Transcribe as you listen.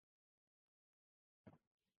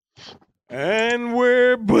And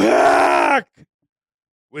we're back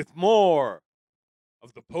with more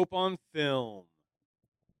of the Pope on Film.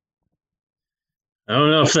 I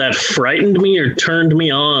don't know if that frightened me or turned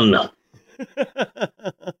me on. Good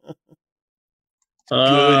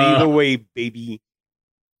either way, baby.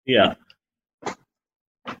 Yeah.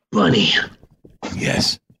 Bunny.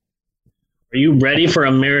 Yes. Are you ready for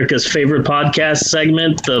America's favorite podcast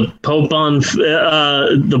segment? The Pope on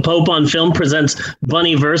Film presents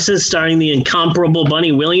Bunny Versus, starring the incomparable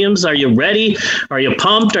Bunny Williams. Are you ready? Are you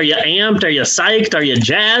pumped? Are you amped? Are you psyched? Are you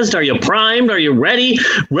jazzed? Are you primed? Are you ready?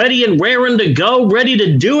 Ready and raring to go? Ready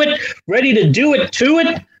to do it? Ready to do it to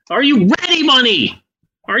it? Are you ready, Bunny?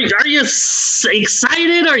 Are you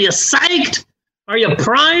excited? Are you psyched? Are you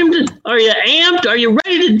primed? Are you amped? Are you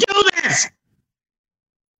ready to do this?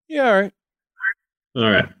 Yeah, all right. All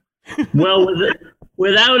right. Well,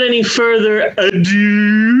 without any further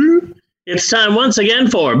ado, it's time once again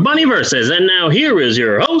for Bunny Versus. And now here is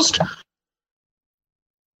your host,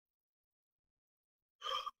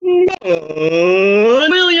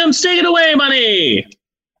 Williams. Take it away, Bunny.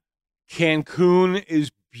 Cancun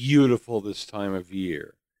is beautiful this time of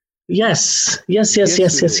year. Yes.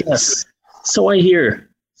 So I hear.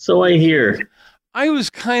 I was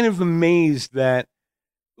kind of amazed that,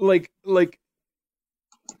 like,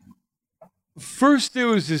 first there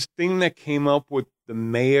was this thing that came up with the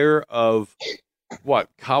mayor of,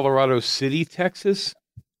 Colorado City, Texas?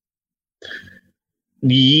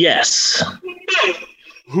 Yes.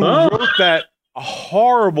 Who wrote that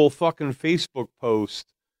horrible fucking Facebook post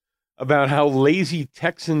about how lazy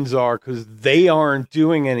Texans are because they aren't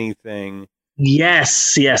doing anything.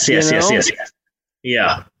 Yes.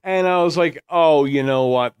 Yeah. And I was like, oh, you know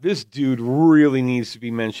what? This dude really needs to be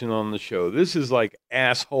mentioned on the show. This is like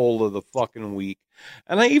asshole of the fucking week.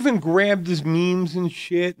 And I even grabbed his memes and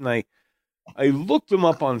shit, and I looked him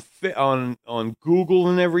up on Google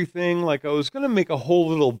and everything. Like I was gonna make a whole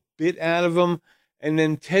little bit out of him, and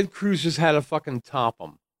then Ted Cruz just had to fucking top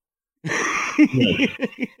him.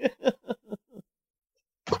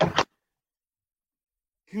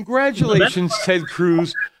 Congratulations, Ted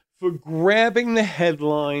Cruz, for grabbing the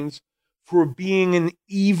headlines, for being an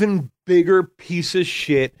even bigger piece of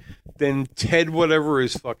shit than Ted whatever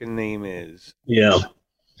his fucking name is. Yeah.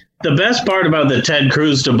 The best part about the Ted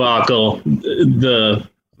Cruz debacle, No,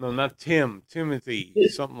 not Tim. Timothy,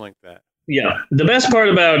 something like that. Yeah. The best part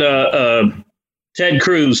about Ted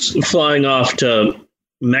Cruz flying off to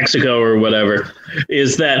Mexico or whatever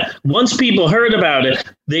is that once people heard about it,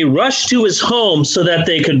 they rushed to his home so that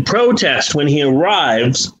they could protest when he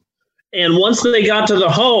arrives. And once they got to the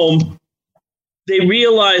home, they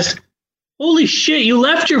realized, holy shit, you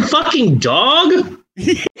left your fucking dog?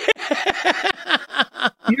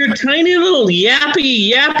 Your tiny little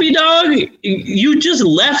yappy dog? You just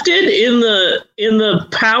left it in the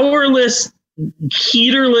powerless,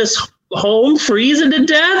 heaterless home freezing to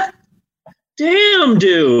death? Damn,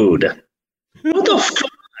 dude. What the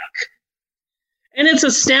fuck? And it's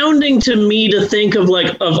astounding to me to think of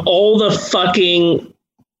all the fucking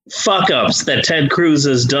fuck-ups that Ted Cruz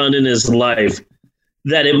has done in his life,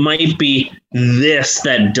 that it might be this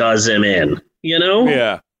that does him in, you know?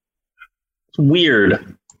 Yeah. It's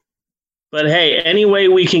weird. But hey, any way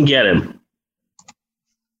we can get him.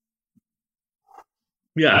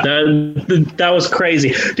 Yeah, that was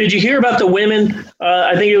crazy. Did you hear about the women?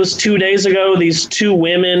 I think it was 2 days ago. These two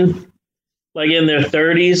women, like in their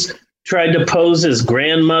 30s, tried to pose as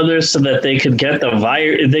grandmothers so that they could get the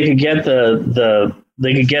virus. They could get the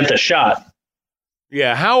shot.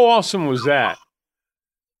 Yeah, how awesome was that?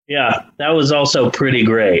 Yeah, that was also pretty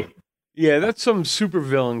great. Yeah, that's some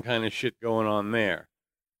supervillain kind of shit going on there.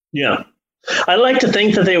 Yeah, I like to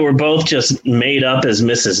think that they were both just made up as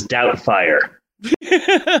Mrs. Doubtfire.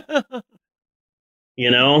 You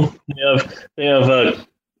know, they have a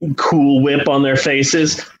cool whip on their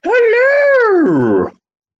faces. Hello.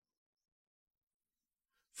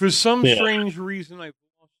 For some strange reason, I've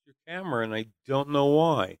lost your camera, and I don't know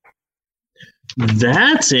why.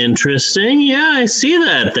 That's interesting. Yeah, I see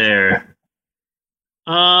that there.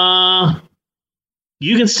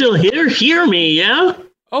 You can still hear me, yeah?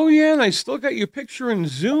 Oh, yeah, and I still got your picture in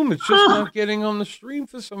Zoom. It's just not getting on the stream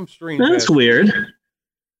for some strange reason. That's weird.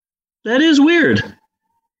 That is weird.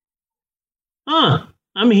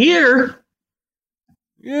 I'm here.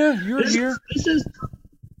 Yeah, you're here.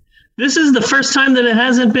 This is the first time that it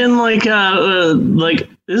hasn't been this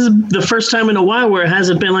is the first time in a while where it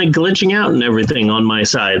hasn't been glitching out and everything on my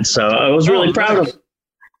side. So I was really proud of it.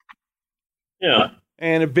 Yeah.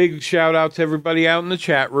 And a big shout out to everybody out in the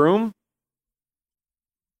chat room.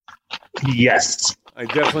 Yes. I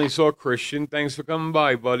definitely saw Christian. Thanks for coming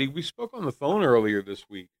by, buddy. We spoke on the phone earlier this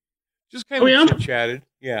week. Just kind of chit-chatted.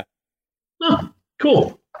 Yeah. Oh,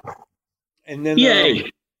 cool. And then Yay.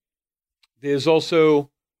 There's also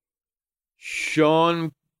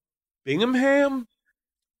Sean Bingham.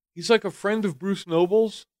 He's like a friend of Bruce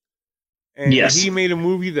Noble's. And he made a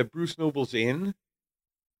movie that Bruce Noble's in.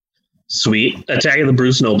 Sweet. Attack of the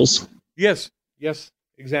Bruce Nobles. Yes,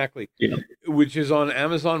 exactly. Yeah. Which is on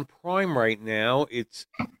Amazon Prime right now. It's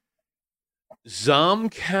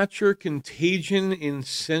Zomcatcher Contagion in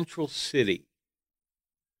Central City.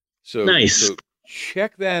 So, nice. So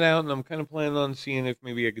check that out, and I'm kind of planning on seeing if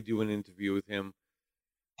maybe I could do an interview with him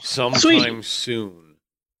sometime soon.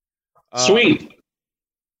 Sweet.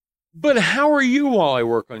 But how are you while I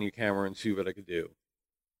work on your camera and see what I could do?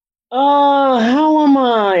 How am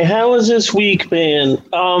I? How has this week been?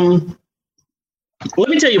 Let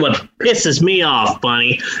me tell you what pisses me off,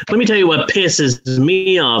 Bunny. Let me tell you what pisses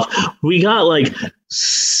me off. We got like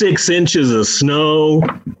 6 inches of snow,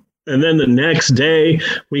 and then the next day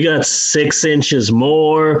we got 6 inches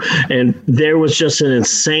more, and there was just an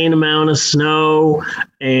insane amount of snow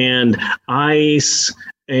and ice.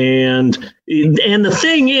 And the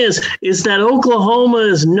thing is that Oklahoma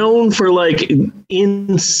is known for like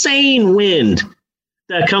insane wind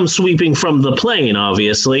that comes sweeping from the plain,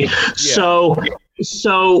 obviously. Yeah.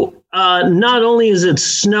 So not only is it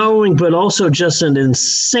snowing, but also just an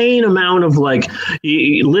insane amount of like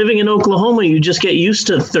living in Oklahoma, you just get used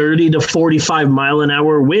to 30 to 45 mile an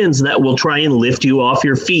hour winds that will try and lift you off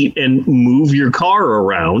your feet and move your car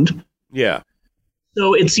around. Yeah.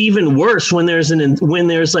 So it's even worse when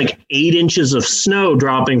there's like 8 inches of snow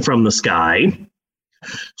dropping from the sky.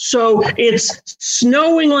 So it's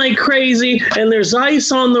snowing like crazy, and there's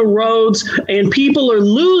ice on the roads, and people are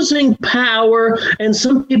losing power, and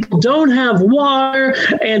some people don't have water,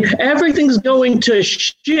 and everything's going to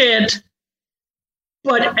shit,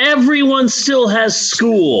 but everyone still has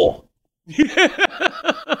school.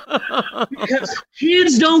 Because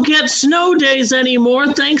kids don't get snow days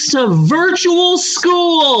anymore thanks to virtual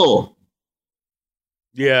school.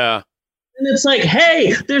 Yeah. And it's like,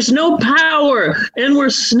 hey, there's no power, and we're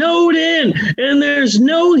snowed in, and there's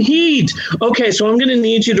no heat. Okay, so I'm going to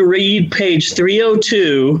need you to read page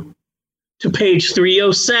 302 to page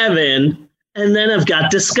 307, and then I've got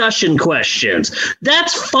discussion questions.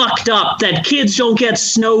 That's fucked up that kids don't get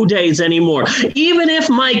snow days anymore. Even if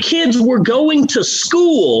my kids were going to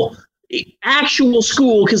school, actual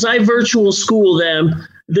school, because I virtual school them,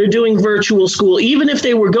 they're doing virtual school. Even if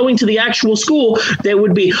they were going to the actual school, they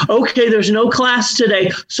would be, okay, there's no class today,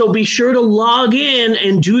 so be sure to log in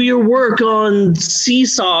and do your work on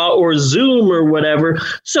Seesaw or Zoom or whatever.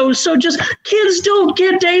 So just kids don't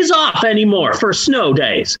get days off anymore for snow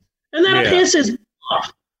days. And that pisses me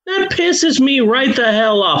off. That pisses me right the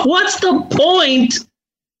hell off. What's the point?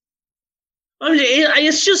 I mean,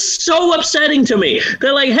 it's just so upsetting to me.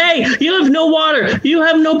 They're like, hey, you have no water. You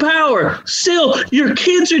have no power. Still, your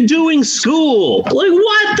kids are doing school. Like,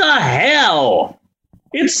 what the hell?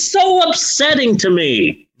 It's so upsetting to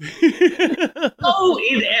me.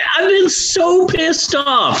 I've been so pissed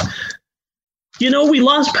off. You know, we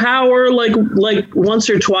lost power like once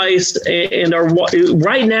or twice, and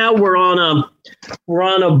right now we're on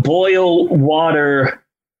a boil water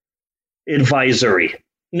advisory.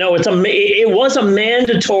 No, it was a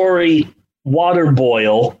mandatory water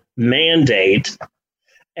boil mandate,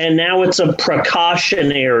 and now it's a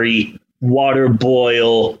precautionary water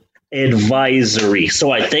boil advisory.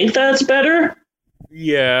 So I think that's better.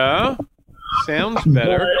 Yeah, sounds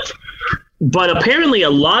better. But apparently a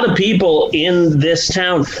lot of people in this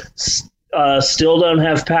town still don't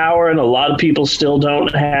have power, and a lot of people still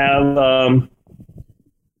don't have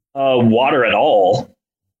water at all.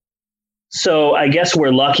 So I guess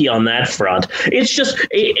we're lucky on that front. It's just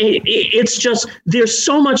there's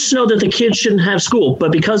so much snow that the kids shouldn't have school.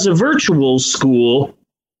 But because of virtual school,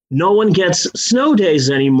 no one gets snow days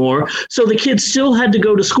anymore. So the kids still had to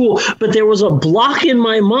go to school. But there was a block in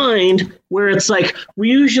my mind where it's like, we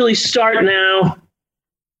usually start now.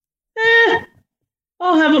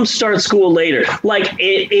 I'll have them start school later. Like,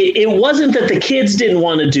 it wasn't that the kids didn't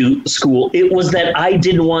want to do school. It was that I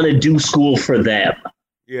didn't want to do school for them.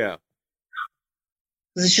 Yeah.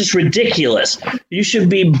 It's just ridiculous. You should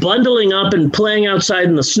be bundling up and playing outside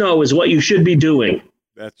in the snow is what you should be doing.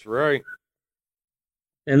 That's right.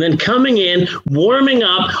 And then coming in, warming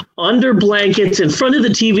up under blankets in front of the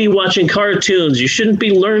TV watching cartoons. You shouldn't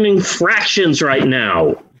be learning fractions right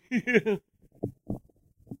now.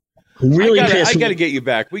 Really pissed me. I got to get you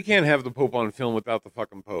back. We can't have the Pope on film without the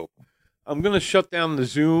fucking Pope. I'm going to shut down the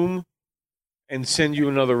Zoom and send you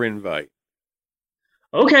another invite.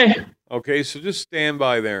 Okay. Okay, so just stand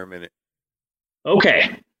by there a minute.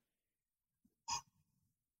 Okay.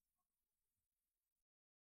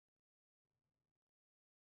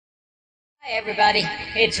 Hi, everybody.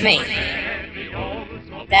 It's me.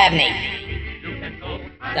 Dabney.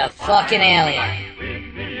 The fucking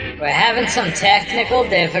alien. We're having some technical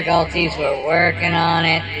difficulties. We're working on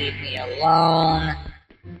it. Leave me alone.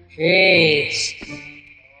 Jeez.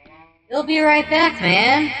 He'll be right back,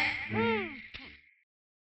 man.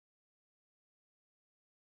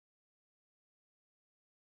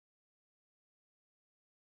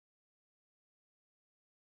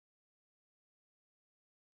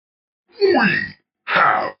 We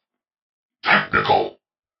have technical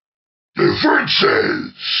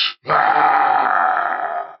differences.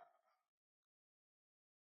 Ah!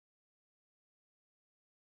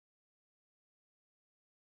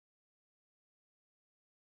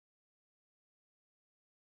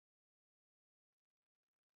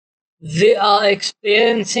 We are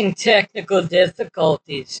experiencing technical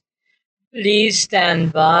difficulties. Please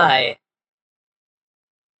stand by.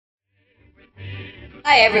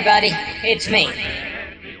 Hi, everybody. It's me.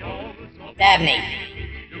 Dabney.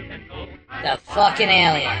 The fucking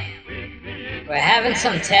alien. We're having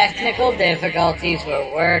some technical difficulties.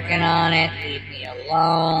 We're working on it. Leave me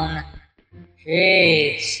alone.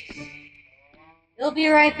 Jeez. He'll be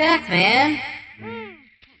right back, man.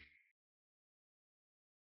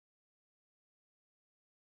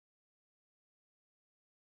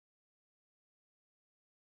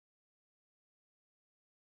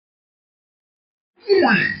 We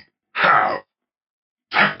have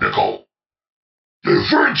technical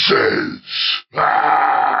differences.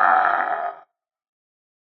 Ah!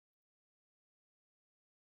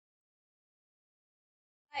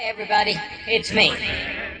 Hi, everybody. It's me.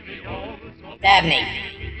 Dabney.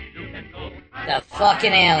 The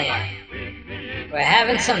fucking alien. We're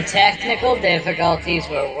having some technical difficulties.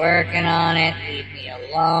 We're working on it. Leave me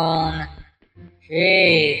alone.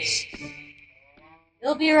 Jeez.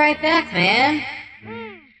 He'll be right back, man.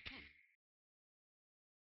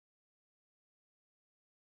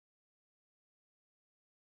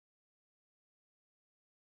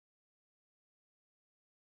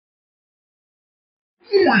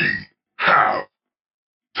 We have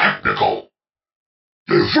technical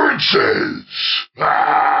differences.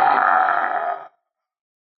 Ah!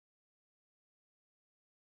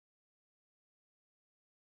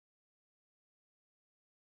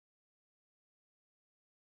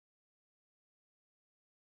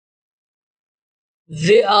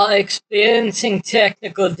 We are experiencing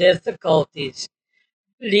technical difficulties.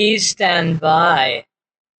 Please stand by.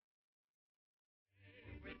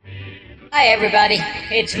 Hi, everybody.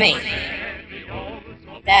 It's me.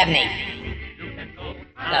 Dabney.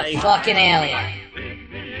 The fucking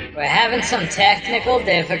alien. We're having some technical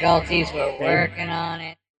difficulties. We're working on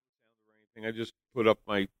it. I just put up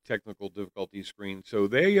my technical difficulty screen. So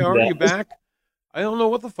there you are. You back? I don't know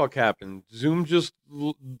what the fuck happened. Zoom just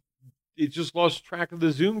lost track of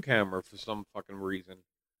the Zoom camera for some fucking reason.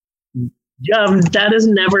 Yeah, that has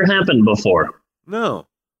never happened before. No.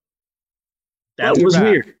 That But was you're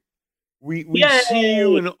back. weird. We Yay! see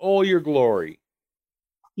you in all your glory.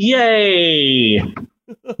 Yay!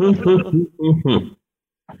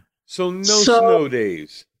 So no snow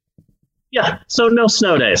days. Yeah, so no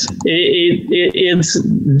snow days. It's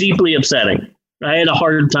deeply upsetting. I had a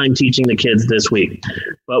hard time teaching the kids this week,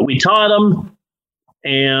 but we taught them,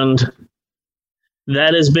 and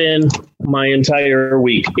that has been my entire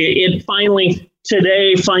week. It finally,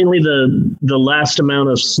 today, the last amount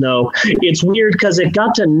of snow. It's weird because it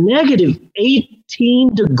got to negative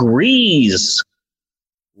 18 degrees.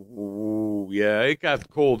 Ooh, yeah, it got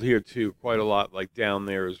cold here too, quite a lot, like down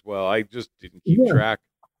there as well. I just didn't keep track.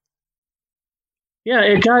 Yeah,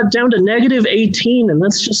 it got down to negative 18, and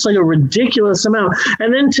that's just like a ridiculous amount.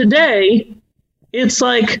 And then today, it's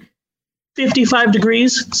like 55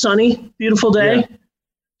 degrees, sunny, beautiful day. Yeah.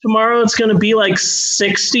 Tomorrow, it's going to be like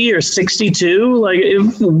 60 or 62. Like,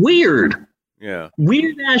 weird. Yeah.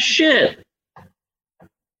 Weird ass shit.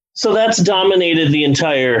 So that's dominated just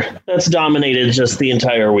the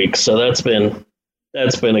entire week. So that's been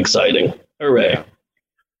exciting. Hooray. Yeah.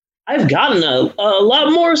 I've gotten a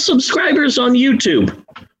lot more subscribers on YouTube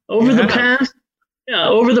over the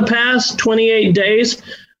past 28 days.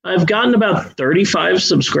 I've gotten about 35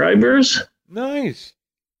 subscribers. Nice.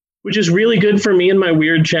 Which is really good for me and my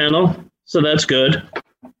weird channel. So that's good.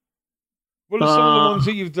 What are some of the ones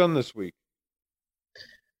that you've done this week?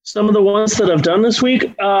 Some of the ones that I've done this week.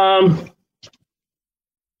 In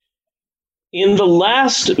the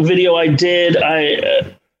last video I did,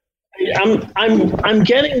 I'm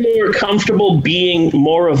getting more comfortable being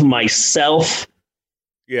more of myself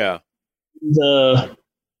Yeah.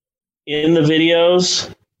 in the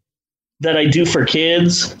videos that I do for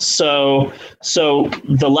kids. So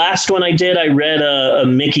the last one I did, I read a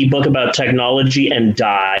Mickey book about technology and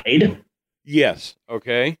died. Yes.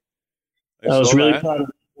 Okay. I was really proud of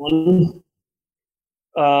that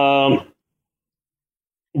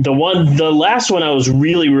one. The last one I was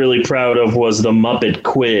really, really proud of was the Muppet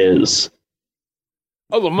Quiz.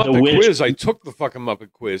 Oh, the Muppet Quiz. I took the fucking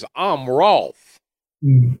Muppet Quiz. I'm Rolf.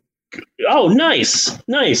 Oh, nice.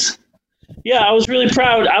 Yeah, I was really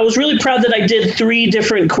proud. I was really proud that I did 3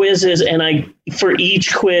 different quizzes, and for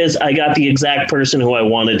each quiz, I got the exact person who I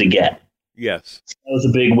wanted to get. Yes. That was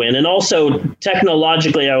a big win. And also,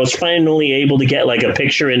 technologically, I was finally able to get like a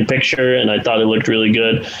picture-in-picture, and I thought it looked really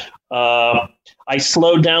good. I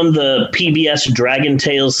slowed down the PBS Dragon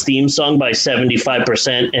Tales theme song by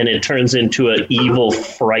 75%, and it turns into an evil,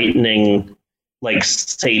 frightening, like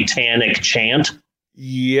satanic chant.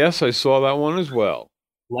 Yes, I saw that one as well.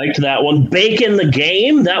 Liked that one. Bacon the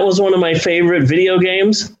Game. That was one of my favorite video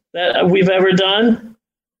games that we've ever done.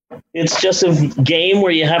 It's just a game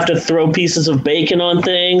where you have to throw pieces of bacon on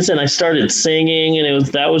things, and I started singing, and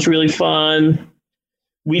that was really fun.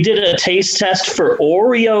 We did a taste test for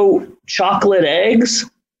Oreo chocolate eggs.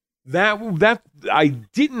 That I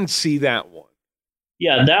didn't see that one.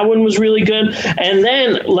 Yeah, that one was really good. And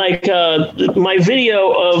then, my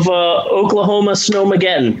video of Oklahoma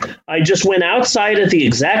Snowmageddon, I just went outside at the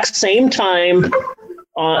exact same time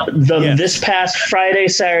this past Friday,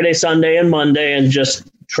 Saturday, Sunday, and Monday, and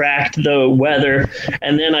just tracked the weather.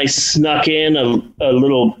 And then I snuck in a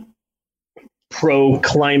little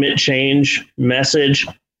pro-climate change message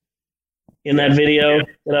in that video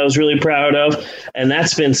that I was really proud of, and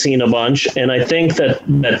that's been seen a bunch. And I think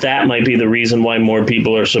that might be the reason why more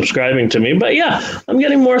people are subscribing to me. But yeah, I'm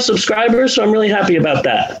getting more subscribers, so I'm really happy about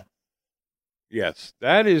that. Yes,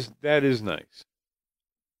 that is nice.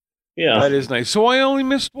 Yeah, that is nice. So I only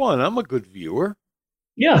missed one. I'm a good viewer.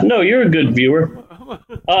 Yeah, no, you're a good viewer.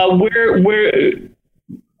 Where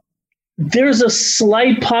there's a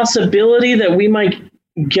slight possibility that we might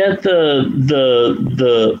get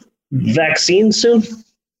the vaccine soon.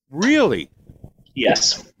 Really?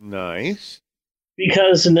 Yes. Nice.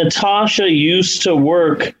 Because Natasha used to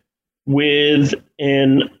work with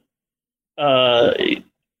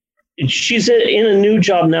she's in a new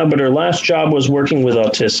job now, but her last job was working with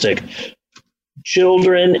autistic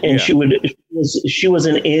children, and she was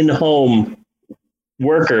an in-home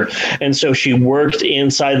worker, and so she worked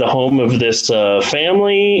inside the home of this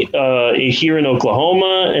family here in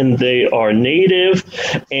Oklahoma, and they are native,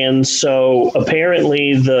 and so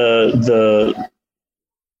apparently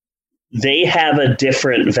they have a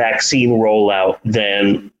different vaccine rollout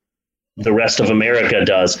than the rest of America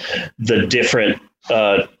does, the different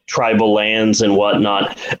tribal lands and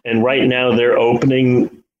whatnot, and right now they're opening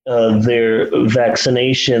their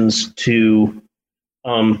vaccinations to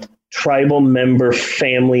tribal member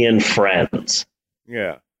family and friends.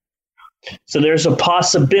 Yeah. So there's a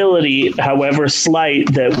possibility, however slight,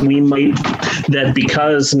 that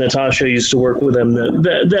because Natasha used to work with them,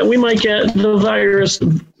 that we might get the virus,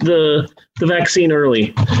 the vaccine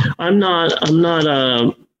early. I'm not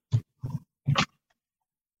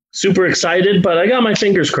super excited, but I got my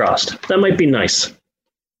fingers crossed. That might be nice.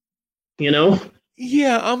 You know?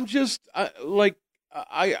 Yeah, I'm just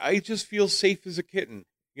I just feel safe as a kitten.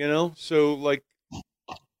 You know, so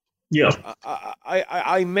yeah,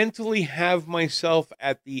 I mentally have myself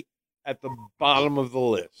at the bottom of the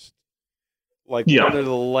list, one of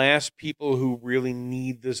the last people who really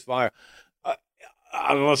need this virus.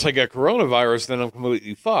 Unless I get coronavirus, then I'm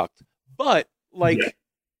completely fucked. But I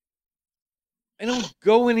don't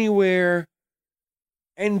go anywhere,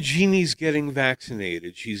 and Jeannie's getting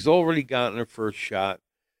vaccinated. She's already gotten her first shot.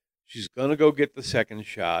 She's gonna go get the second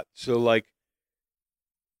shot. So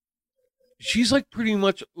she's pretty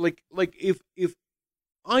much if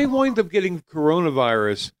I wind up getting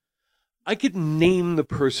coronavirus, I could name the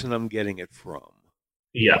person I'm getting it from.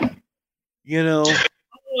 Yeah. You know?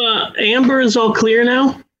 Amber is all clear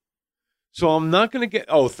now? So I'm not going to get...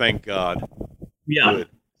 Oh, thank God. Yeah.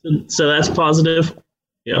 Good. So that's positive?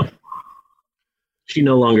 Yeah. She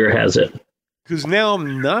no longer has it. Because now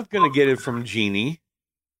I'm not going to get it from Jeannie.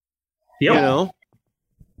 Yep. You know?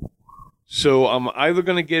 So I'm either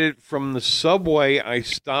going to get it from the subway I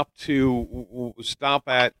stop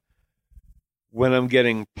at when I'm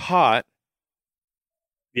getting pot.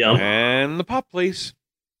 Yeah. And the pot place.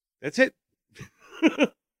 That's it.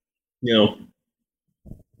 Yeah.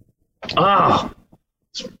 Ah.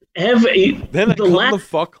 Then I the come last the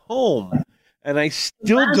fuck home, and I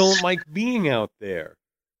still don't like being out there.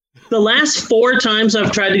 the last 4 times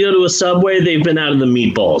I've tried to go to a Subway, they've been out of the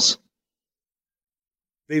meatballs.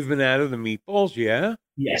 They've been out of the meatballs, yeah?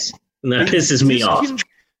 Yes, and that pisses me off.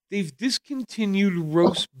 They've discontinued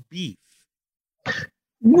roast beef.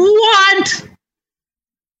 What?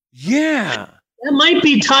 Yeah. That might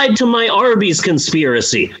be tied to my Arby's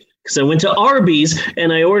conspiracy. Because I went to Arby's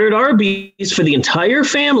and I ordered Arby's for the entire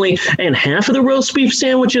family, and half of the roast beef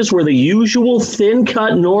sandwiches were the usual thin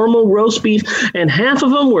cut normal roast beef, and half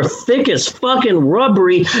of them were thick as fucking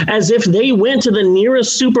rubbery, as if they went to the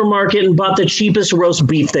nearest supermarket and bought the cheapest roast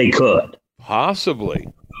beef they could. Possibly.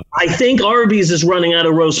 I think Arby's is running out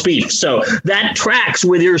of roast beef, so that tracks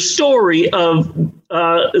with your story of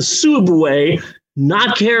Subway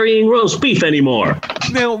not carrying roast beef anymore.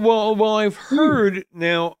 Now, well, I've heard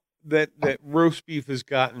now that roast beef has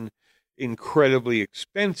gotten incredibly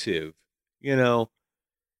expensive, you know.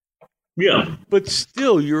 Yeah. But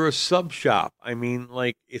still, you're a sub shop. I mean,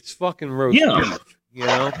 like, it's fucking roast beef, you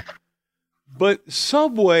know. But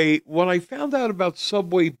Subway, what I found out about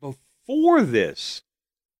Subway before this,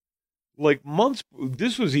 like months,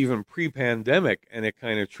 this was even pre-pandemic, and it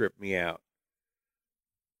kind of tripped me out.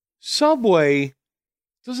 Subway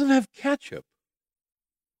doesn't have ketchup.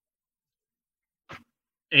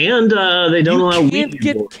 And they don't allow You can't wheat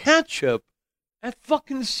get anymore. ketchup at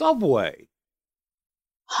fucking Subway.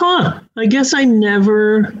 Huh. I guess I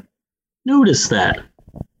never noticed that.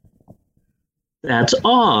 That's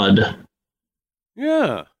odd.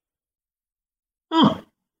 Yeah. Oh.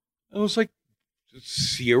 I was like,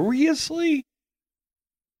 seriously?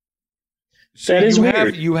 So That is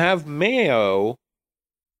weird. You have mayo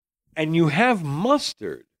and you have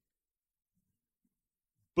mustard,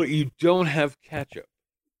 but you don't have ketchup.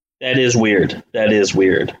 That is weird. That is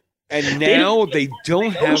weird. And now they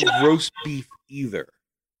don't have roast beef either.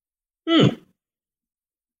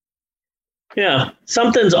 Yeah.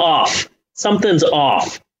 Something's off. Something's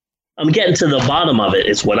off. I'm getting to the bottom of it,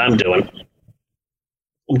 is what I'm doing.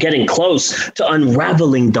 I'm getting close to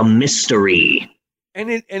unraveling the mystery.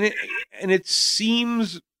 And it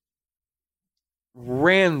seems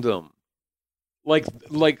random. Like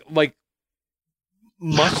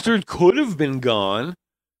mustard could have been gone.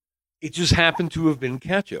 It just happened to have been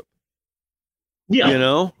ketchup. Yeah. You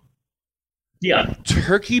know? Yeah.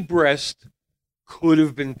 Turkey breast could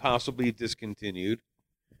have been possibly discontinued,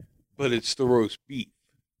 but it's the roast beef.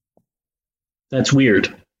 That's weird.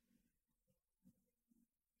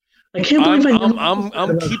 I can't believe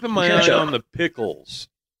I'm keeping my eye on the pickles.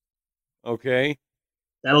 Okay?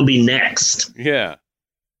 That'll be next. Yeah.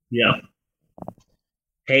 Yeah.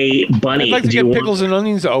 Hey, Bunny. I'd like to do you get want- pickles and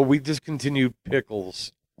onions. Oh, we discontinued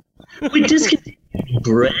pickles. We discontinued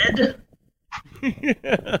bread.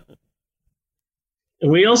 Yeah.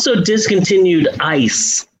 We also discontinued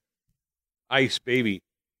ice. Ice, baby.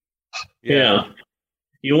 Yeah.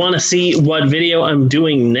 You want to see what video I'm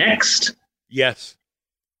doing next? Yes.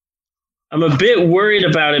 I'm a bit worried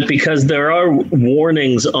about it because there are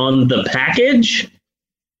warnings on the package.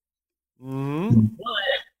 Mm-hmm.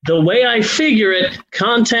 But the way I figure it,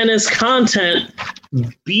 content is content.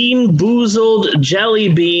 Bean Boozled jelly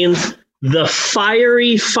beans, the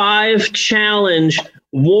Fiery 5 challenge,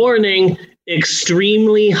 warning,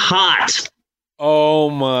 extremely hot. Oh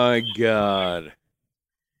my God.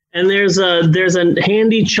 And there's a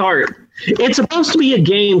handy chart. It's supposed to be a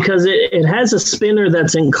game because it has a spinner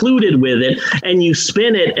that's included with it, and you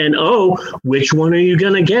spin it, and which one are you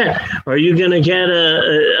gonna get? Are you gonna get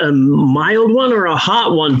a mild one or a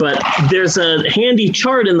hot one? But there's a handy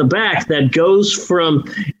chart in the back that goes from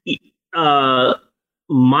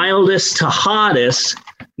mildest to hottest.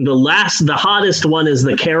 The hottest one is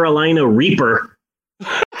the Carolina Reaper.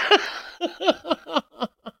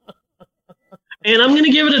 And I'm gonna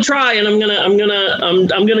give it a try, and I'm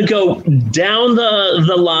gonna go down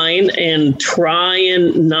the line and try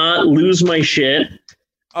and not lose my shit.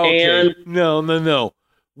 Okay. And No.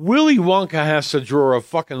 Willy Wonka has to draw a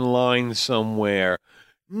fucking line somewhere.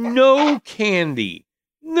 No candy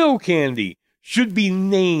should be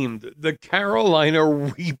named the Carolina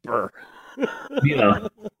Reaper. Yeah.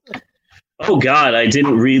 Oh God, I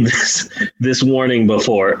didn't read this warning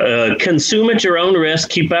before. Consume at your own risk.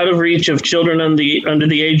 Keep out of reach of children under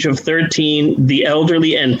the age of 13, the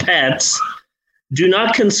elderly, and pets. Do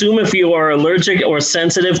not consume if you are allergic or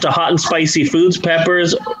sensitive to hot and spicy foods,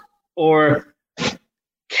 peppers, or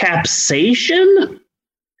capsaicin.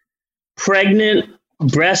 Pregnant,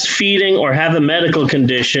 breastfeeding, or have a medical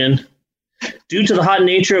condition. Due to the hot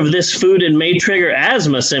nature of this food, it may trigger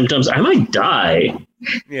asthma symptoms. I might die.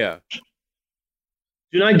 Yeah.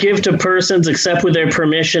 Do not give to persons except with their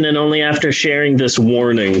permission and only after sharing this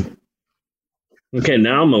warning. Okay,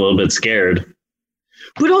 now I'm a little bit scared.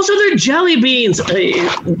 But also they're jelly beans. I'm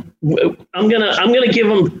gonna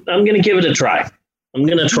give it a try. I'm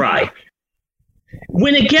gonna try.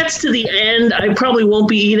 When it gets to the end, I probably won't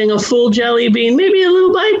be eating a full jelly bean. Maybe a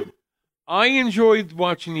little bite. I enjoyed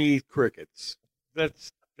watching you eat crickets.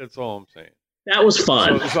 That's all I'm saying. That was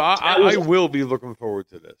fun. So I will be looking forward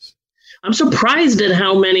to this. I'm surprised at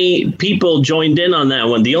how many people joined in on that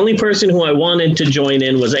one. The only person who I wanted to join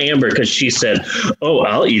in was Amber because she said, "Oh,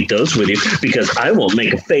 I'll eat those with you because I won't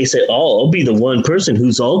make a face at all. I'll be the one person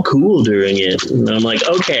who's all cool during it." And I'm like,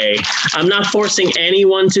 okay, I'm not forcing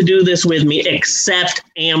anyone to do this with me except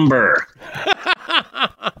Amber.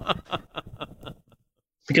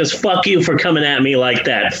 Because fuck you for coming at me like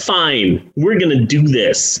that. Fine, we're gonna do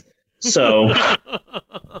this. So.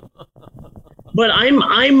 But I'm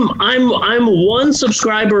one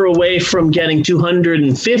subscriber away from getting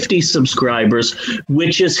 250 subscribers,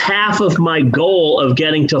 which is half of my goal of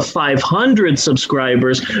getting to 500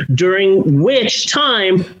 subscribers, during which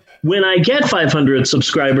time, when I get 500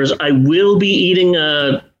 subscribers, I will be eating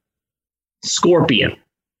a scorpion.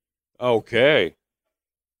 Okay.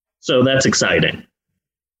 So that's exciting.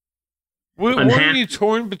 Weren't you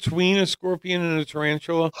torn between a scorpion and a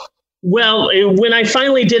tarantula? Well, when I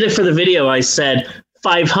finally did it for the video, I said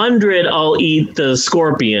 500, I'll eat the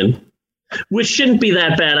scorpion, which shouldn't be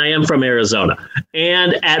that bad. I am from Arizona.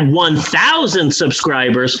 And at 1,000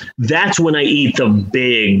 subscribers, that's when I eat the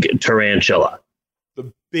big tarantula.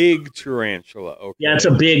 The big tarantula. Okay. Yeah, it's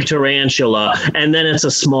a big tarantula, and then it's a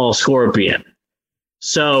small scorpion.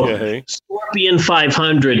 So scorpion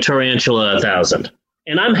 500, tarantula 1,000.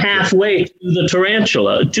 And I'm halfway to the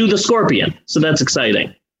tarantula, to the scorpion. So that's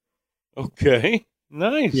exciting. Okay,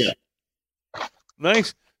 nice. Yeah.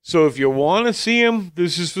 Nice. So if you want to see him,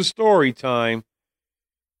 this is for story time.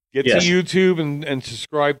 Get to YouTube and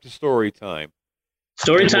subscribe to story time.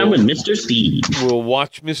 Story time with Mr. Steve. We'll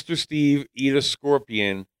watch Mr. Steve eat a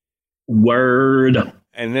scorpion. Word.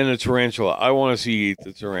 And then a tarantula. I want to see you eat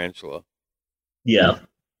the tarantula. Yeah.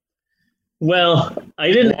 Well,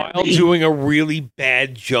 I didn't. While doing a really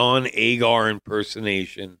bad John Agar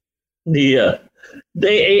impersonation. Yeah.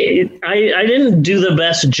 I didn't do the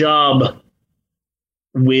best job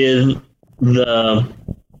with the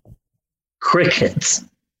crickets.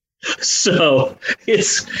 So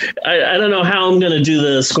I don't know how I'm going to do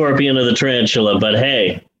the scorpion or the tarantula, but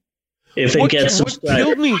hey, if it gets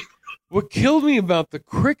subscribers. What killed me about the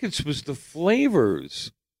crickets was the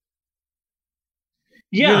flavors.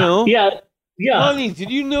 Yeah, you know? yeah. Honey, did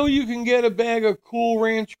you know you can get a bag of Cool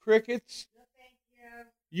Ranch crickets?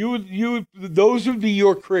 You would those would be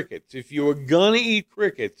your crickets. If you were gonna eat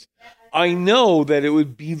crickets, I know that it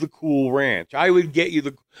would be the Cool Ranch. I would get you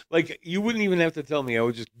you wouldn't even have to tell me. I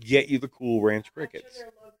would just get you the Cool Ranch crickets.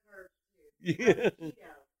 Yeah.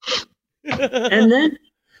 and then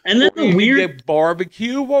the weird get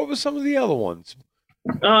barbecue. What were some of the other ones?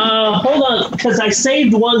 Hold on, because I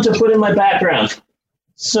saved one to put in my background.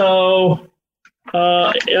 So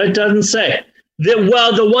it doesn't say.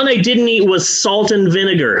 The one I didn't eat was salt and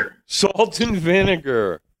vinegar. Salt and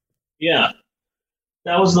vinegar. Yeah.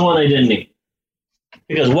 That was the one I didn't eat.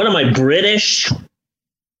 Because what am I, British?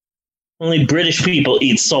 Only British people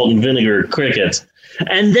eat salt and vinegar crickets.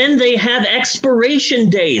 And then they have expiration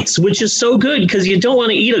dates, which is so good because you don't want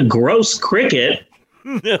to eat a gross cricket.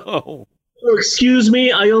 No. Oh, excuse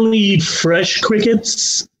me, I only eat fresh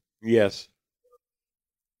crickets. Yes.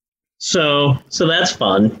 So that's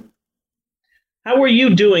fun. How are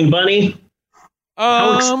you doing, Bunny?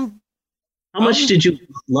 How much did you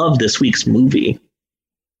love this week's movie?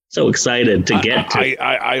 So excited to get to.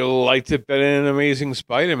 I liked it better than Amazing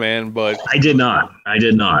Spider-Man, but I did not. I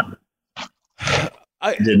did not.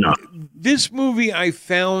 This movie I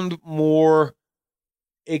found more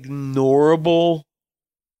ignorable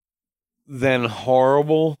than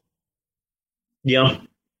horrible. Yeah.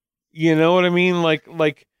 You know what I mean?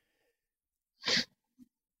 Like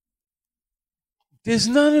there's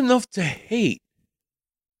not enough to hate.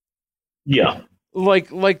 Yeah.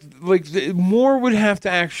 Like more would have to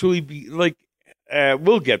actually be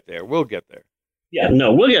we'll get there. Yeah,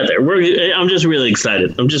 no, we'll get there. I'm just really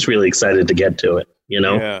excited. To get to it, you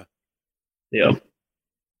know? Yeah. Yeah.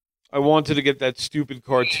 I wanted to get that stupid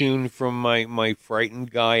cartoon from my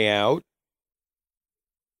frightened guy out.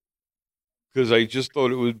 Because I just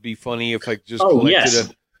thought it would be funny if I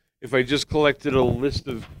just collected a list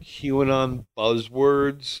of QAnon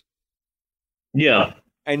buzzwords. Yeah.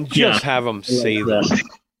 And just have them say them.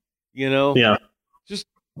 You know? Yeah.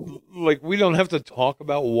 like we don't have to talk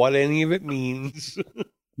about what any of it means.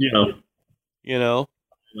 Yeah, You know,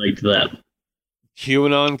 like that.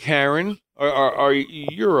 QAnon Karen. Are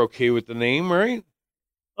you're okay with the name, right?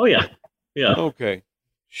 Oh yeah, yeah. Okay,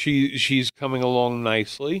 she's coming along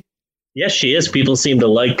nicely. Yes, she is. People seem to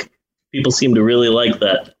really like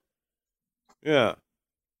that. Yeah.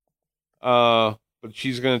 But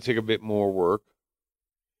she's gonna take a bit more work.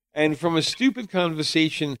 And from a stupid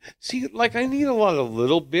conversation, see, like I need a lot of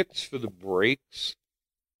little bits for the breaks.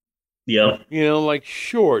 Yeah. You know, like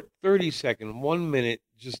short, 30-second, 1 minute,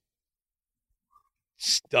 just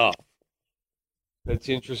stuff that's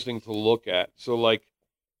interesting to look at. So like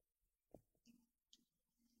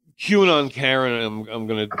QAnon Karen, I'm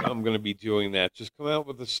gonna be doing that. Just come out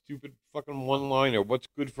with a stupid fucking one-liner. What's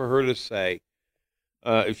good for her to say?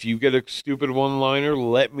 If you get a stupid one-liner,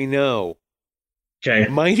 let me know. Okay.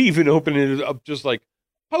 Might even open it up, just like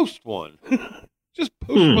post one. Just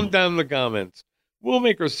post one down in the comments. We'll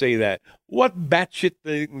make her say that. What batshit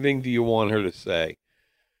thing do you want her to say?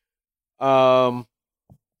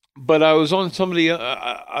 But I was on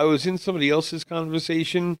I was in somebody else's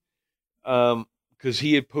conversation, because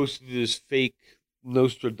he had posted this fake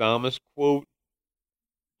Nostradamus quote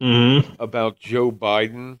about Joe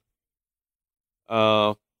Biden.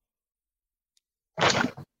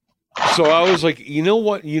 So I was like, you know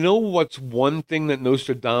what? You know what's one thing that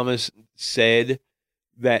Nostradamus said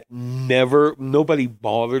that nobody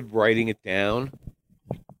bothered writing it down?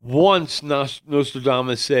 Once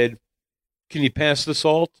Nostradamus said, "Can you pass the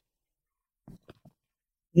salt?"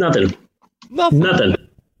 Nothing. Nothing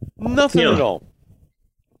Yeah. at all.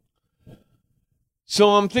 So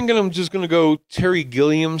I'm thinking I'm just going to go Terry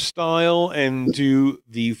Gilliam style and do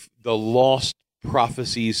the lost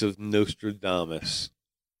prophecies of Nostradamus.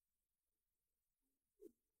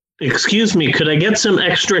 Excuse me, could I get some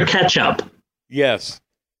extra ketchup? Yes.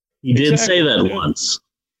 You did Exactly. say that once.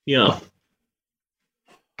 Yeah.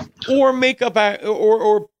 Or make up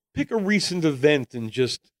or pick a recent event and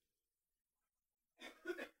just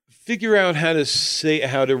figure out how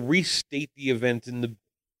to restate the event in the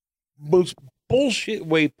most bullshit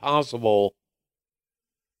way possible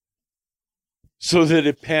so that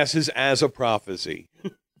it passes as a prophecy.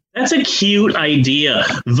 That's a cute idea.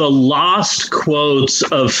 The lost quotes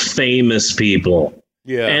of famous people.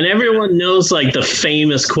 Yeah. And everyone knows like the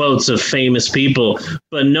famous quotes of famous people,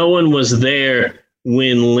 but no one was there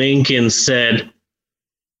when Lincoln said,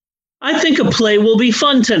 "I think a play will be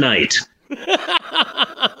fun tonight."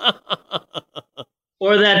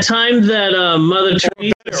 Or that time that Mother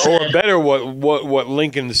Teresa said, or better, what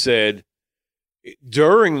Lincoln said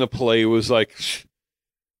during the play was like, "This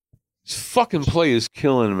fucking play is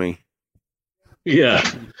killing me." yeah.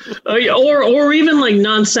 Or even like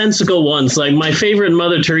nonsensical ones. Like my favorite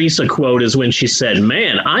Mother Teresa quote is when she said,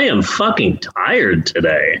 "Man, I am fucking tired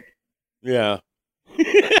today." Yeah.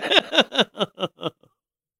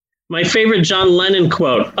 My favorite John Lennon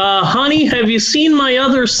quote, "Honey, have you seen my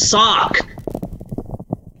other sock?"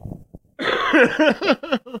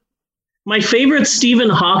 My favorite Stephen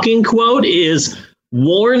Hawking quote is,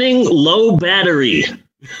 "Warning, low battery."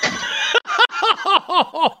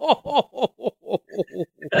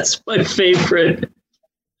 That's my favorite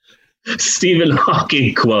Stephen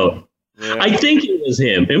Hawking quote. Yeah. I think it was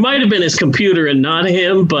him. It might have been his computer and not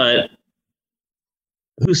him, but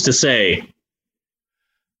who's to say?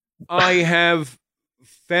 I have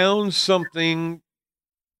found something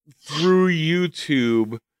through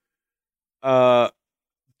YouTube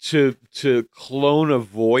to clone a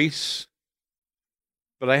voice,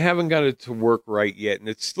 but I haven't got it to work right yet, and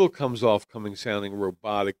it still comes off sounding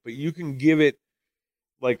robotic. But you can give it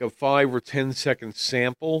like a 5 or 10 second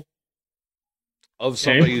sample of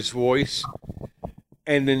somebody's voice,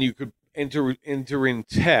 and then you could enter in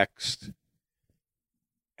text,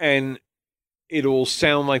 and it'll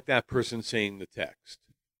sound like that person saying the text.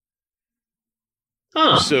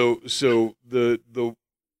 Huh. So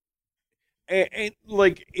and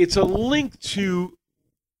like it's a link to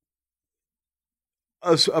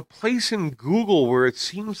a place in Google where it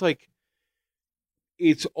seems like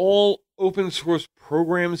it's all open source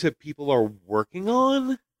programs that people are working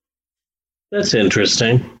on That's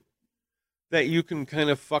interesting. that you can kind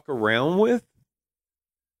of fuck around with.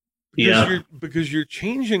 Because you're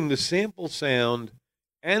changing the sample sound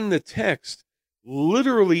and the text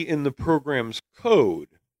literally in the program's code.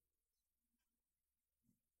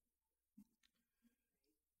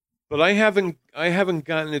 But I haven't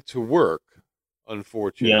gotten it to work,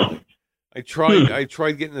 unfortunately. Yeah. I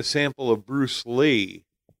tried getting a sample of Bruce Lee,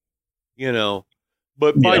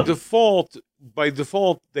 but by default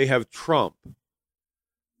they have Trump.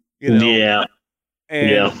 Yeah. And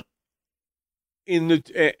Yeah. and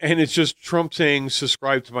it's just Trump saying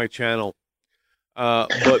subscribe to my channel.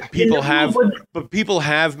 But people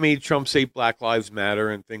have made Trump say Black Lives Matter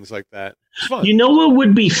and things like that. It's fun. You know what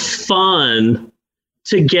would be fun?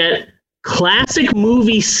 To get classic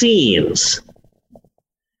movie scenes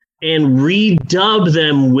and redub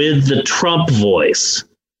them with the Trump voice.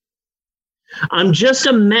 I'm just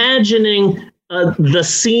imagining the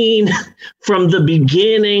scene from the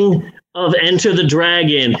beginning of Enter the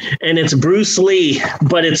Dragon, and it's Bruce Lee,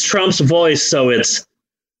 but it's Trump's voice, so it's,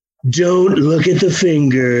 don't look at the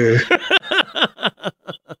finger.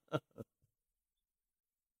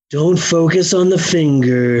 Don't focus on the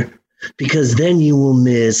finger, because then you will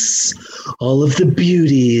miss all of the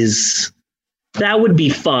beauties. That would be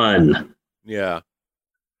fun. Yeah.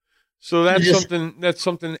 So that's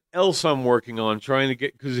something else I'm working on, trying to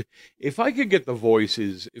get, because if I could get the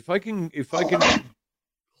voices, if I can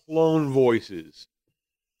clone voices,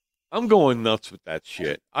 I'm going nuts with that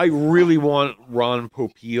shit. I really want Ron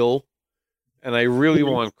Popeil, and I really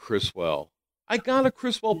want Criswell. I got a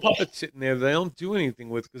Criswell puppet sitting there that I don't do anything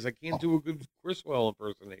with because I can't do a good Criswell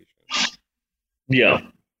impersonation. Yeah.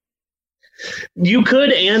 You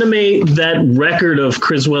could animate that record of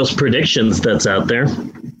Criswell's predictions that's out there.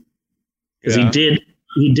 Because he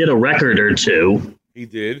did a record or two. He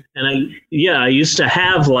did. And I used to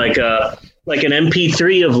have like an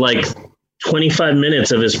MP3 of like 25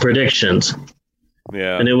 minutes of his predictions.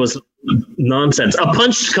 Yeah. And it was nonsense. A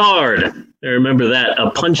punched card. I remember that. A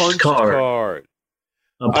punched card.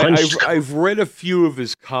 I've read a few of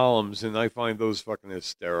his columns, and I find those fucking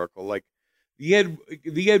hysterical. Like the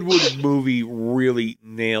Ed Wood movie really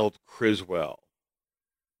nailed Criswell.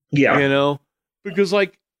 Yeah. You know? Because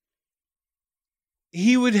like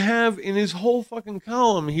he would have in his whole fucking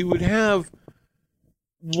column, he would have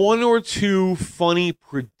one or two funny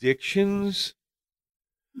predictions,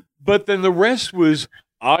 but then the rest was,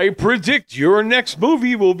 I predict your next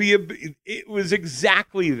movie will be it was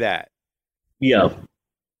exactly that. Yeah.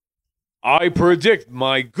 I predict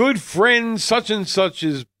my good friend such and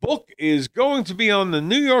such's book is going to be on the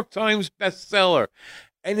New York Times bestseller.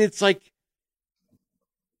 And it's like,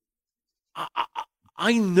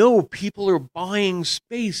 I know people are buying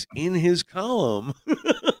space in his column.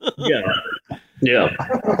 Yeah. Yeah.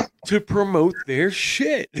 To promote their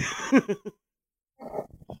shit.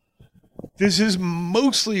 This is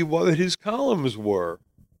mostly what his columns were.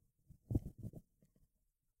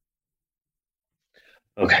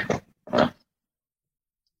 Okay.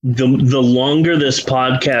 The longer this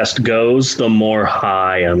podcast goes, the more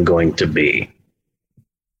high I'm going to be.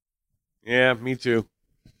 Yeah, me too.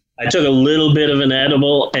 I took a little bit of an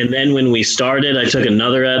edible, and then when we started, I took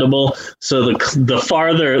another edible. So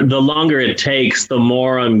the longer it takes, the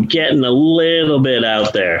more I'm getting a little bit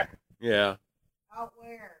out there. Yeah. Out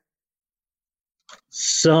where?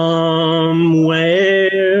 Somewhere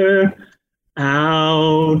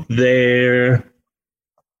out there,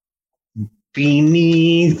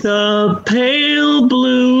 beneath a pale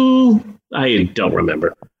blue. I don't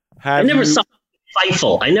remember. I never saw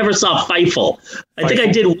Feifel. I think I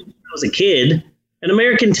did when I was a kid. An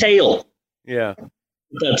American Tale. Yeah.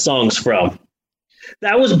 That song's from.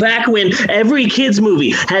 That was back when every kids movie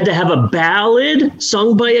had to have a ballad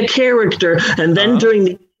sung by a character, and then during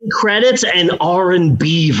the credits, an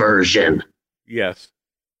R&B version. Yes.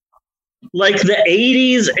 Like the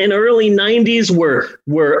 80s and early 90s were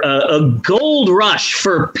a gold rush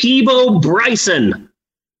for Peabo Bryson.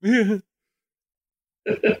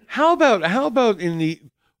 How about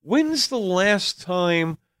when's the last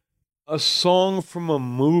time a song from a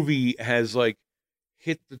movie has like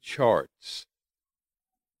hit the charts?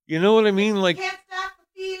 You know what I mean? Like, Can't stop the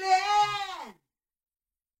feeling.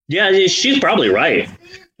 Yeah, she's probably right.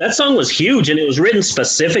 That song was huge, and it was written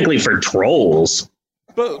specifically for trolls.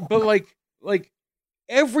 but like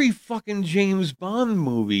every fucking James Bond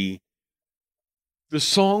movie, the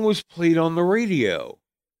song was played on the radio.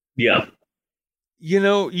 Yeah. You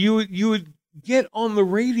know, you would get on the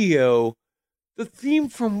radio the theme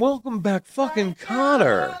from Welcome Back fucking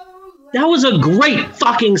Kotter. That was a great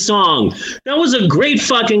fucking song.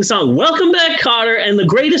 Welcome Back, Kotter and The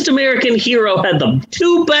Greatest American Hero had the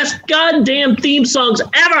two best goddamn theme songs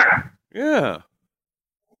ever. Yeah.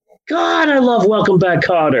 God, I love Welcome Back,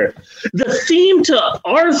 Kotter. The theme to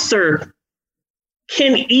Arthur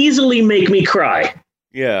can easily make me cry.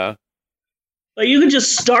 Yeah. Like, you could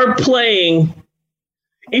just start playing.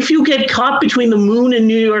 If you get caught between the moon and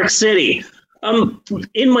New York City,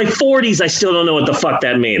 in my 40s, I still don't know what the fuck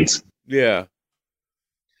that means. Yeah.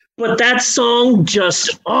 But that song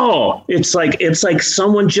just, it's like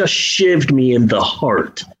someone just shivved me in the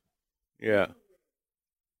heart. Yeah.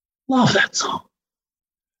 Love that song.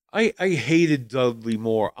 I hated Dudley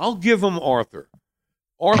Moore. I'll give him Arthur.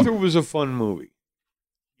 Arthur was a fun movie.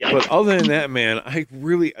 Yeah. But other than that, man,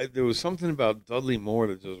 there was something about Dudley Moore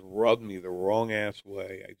that just rubbed me the wrong ass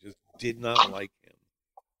way. I just did not like him.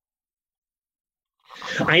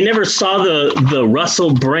 I never saw the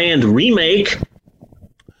Russell Brand remake,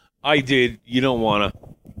 I did. You don't want to.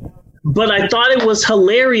 but I thought it was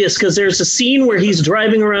hilarious because there's a scene where he's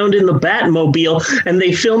driving around in the Batmobile and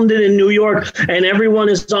they filmed it in New York and everyone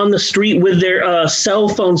is on the street with their cell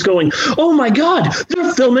phones going, oh my God,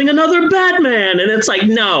 they're filming another Batman. And it's like,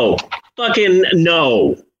 no, fucking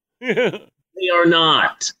no, they are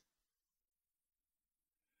not.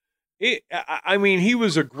 I mean, he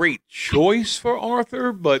was a great choice for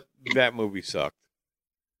Arthur, but that movie sucked.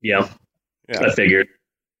 Yeah, Yeah. I figured.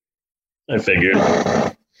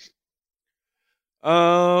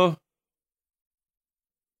 I'm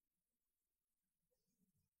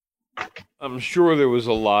sure there was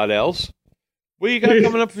a lot else. What do you got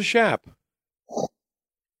coming up for Shap? What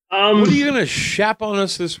are you going to Shap on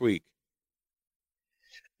us this week?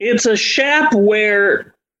 It's a Shap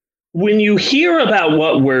where when you hear about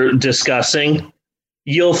what we're discussing,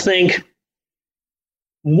 you'll think,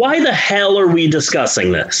 why the hell are we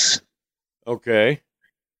discussing this? Okay.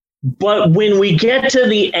 But when we get to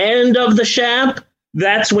the end of the Shap,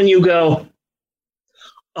 that's when you go,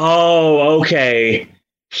 oh, okay,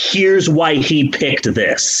 here's why he picked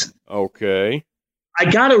this. Okay. I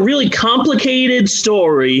got a really complicated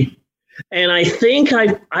story, and I think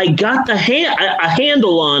I got a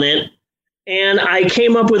handle on it, and I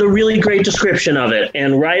came up with a really great description of it.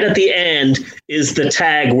 And right at the end is the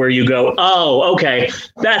tag where you go, oh, okay,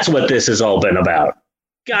 that's what this has all been about.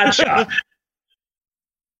 Gotcha.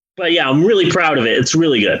 But yeah, I'm really proud of it. It's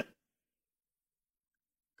really good.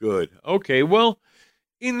 Good. Okay. Well,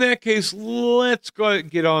 in that case, let's go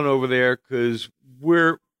get on over there because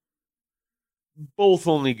we're both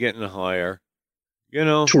only getting higher, you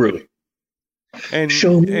know? True. And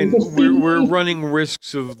we're running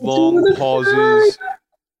risks of long pauses.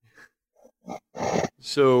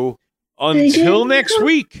 So until next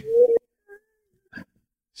week,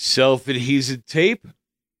 self-adhesive tape,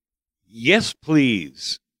 yes,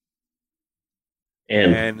 please.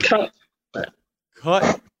 And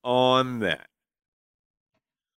cut on that.